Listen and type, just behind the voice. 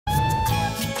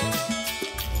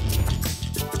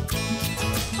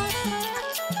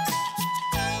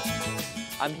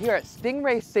I'm here at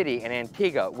StingrayCity in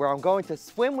Antigua, where I'm going to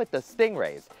swim with the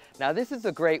stingrays. Now this is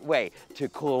a great way to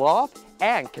cool off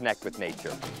and connect with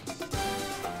nature.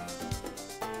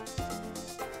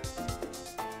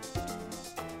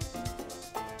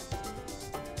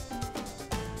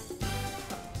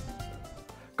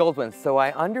 Goldwyn, so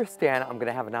I understand I'm going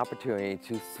to have an opportunity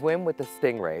to swim with the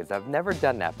stingrays. I've never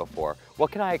done that before.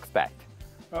 What can I expect?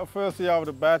 Well, firstly, out of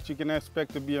the bat, you can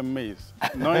expect to be amazed,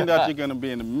 knowing that you're going to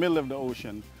be in the middle of the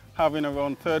ocean, having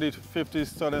around 30 to 50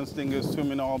 southern stingrays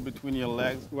swimming all between your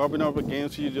legs, rubbing up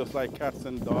against you just like cats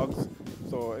and dogs.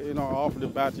 So, off the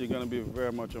bat, you're going to be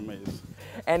very much amazed.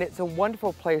 And it's a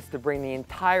wonderful place to bring the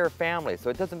entire family, so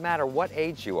it doesn't matter what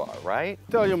age you are, right?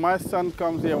 I tell you, my son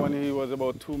comes here when he was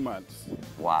about 2 months.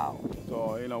 Wow.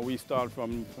 So, we start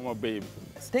from a baby.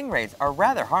 Stingrays are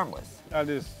rather harmless. That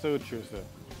is so true, sir.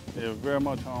 They're very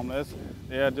much harmless.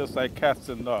 They are just like cats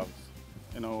and dogs.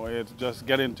 It's just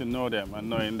getting to know them and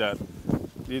knowing that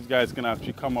these guys can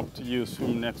actually come up to you,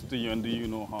 swim next to you, and do you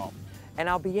no harm. And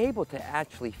I'll be able to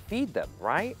actually feed them,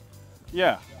 right?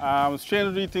 Yeah.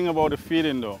 Strangely thing about the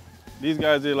feeding though, these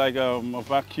guys are like a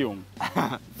vacuum.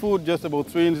 Food just about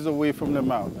 3 inches away from their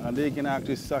mouth, and they can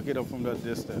actually suck it up from that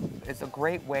distance. It's a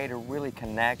great way to really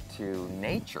connect to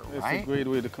nature, right? It's a great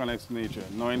way to connect to nature,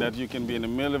 knowing that you can be in the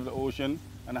middle of the ocean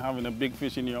and having a big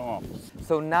fish in your arms.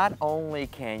 So not only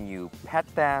can you pet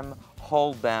them,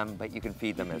 hold them, but you can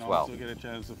feed them as well. Also get a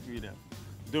chance to feed them.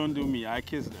 Don't do me, I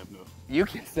kiss them though. You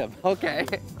kiss them, okay.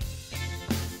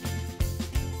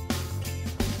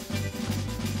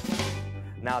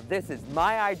 Now this is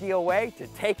my ideal way to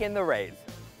take in the rays.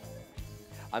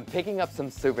 I'm picking up some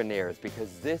souvenirs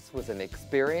because this was an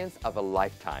experience of a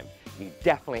lifetime. You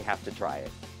definitely have to try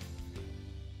it.